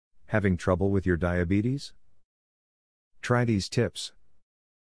Having trouble with your diabetes? Try these tips.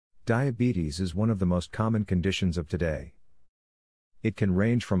 Diabetes is one of the most common conditions of today. It can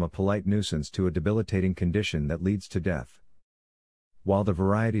range from a polite nuisance to a debilitating condition that leads to death. While the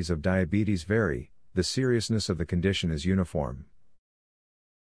varieties of diabetes vary, the seriousness of the condition is uniform.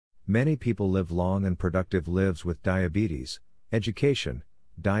 Many people live long and productive lives with diabetes. Education,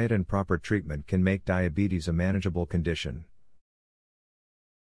 diet and proper treatment can make diabetes a manageable condition.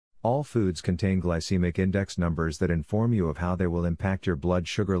 All foods contain glycemic index numbers that inform you of how they will impact your blood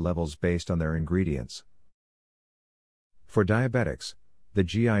sugar levels based on their ingredients. For diabetics, the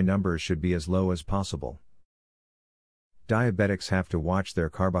GI numbers should be as low as possible. Diabetics have to watch their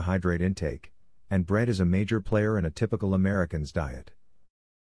carbohydrate intake, and bread is a major player in a typical American's diet.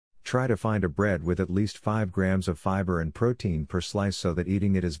 Try to find a bread with at least 5 grams of fiber and protein per slice so that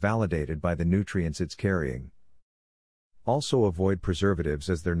eating it is validated by the nutrients it's carrying. Also avoid preservatives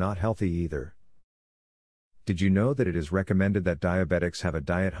as they're not healthy either. Did you know that it is recommended that diabetics have a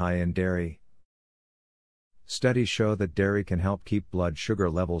diet high in dairy? Studies show that dairy can help keep blood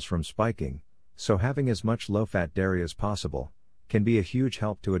sugar levels from spiking, so having as much low-fat dairy as possible can be a huge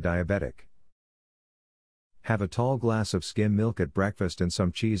help to a diabetic. Have a tall glass of skim milk at breakfast and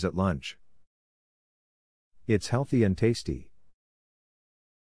some cheese at lunch. It's healthy and tasty.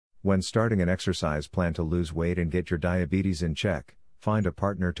 When starting an exercise plan to lose weight and get your diabetes in check, find a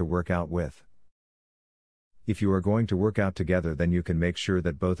partner to work out with. If you are going to work out together, then you can make sure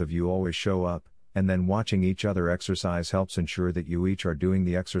that both of you always show up, and then watching each other exercise helps ensure that you each are doing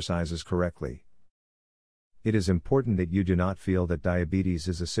the exercises correctly. It is important that you do not feel that diabetes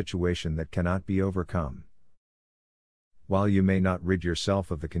is a situation that cannot be overcome. While you may not rid yourself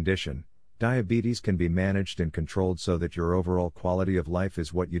of the condition, diabetes can be managed and controlled so that your overall quality of life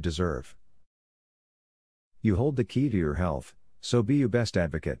is what you deserve. You hold the key to your health, so be your best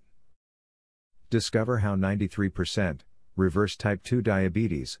advocate. Discover how 93% reverse type 2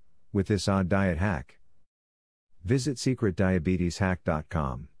 diabetes with this odd diet hack. Visit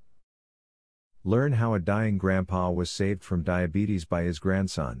secretdiabeteshack.com. Learn how a dying grandpa was saved from diabetes by his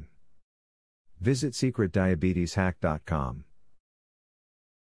grandson. Visit secretdiabeteshack.com.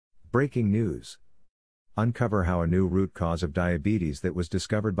 Breaking news. Uncover how a new root cause of diabetes that was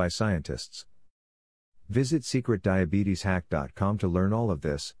discovered by scientists. Visit secretdiabeteshack.com to learn all of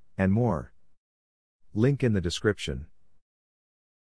this, and more. Link in the description.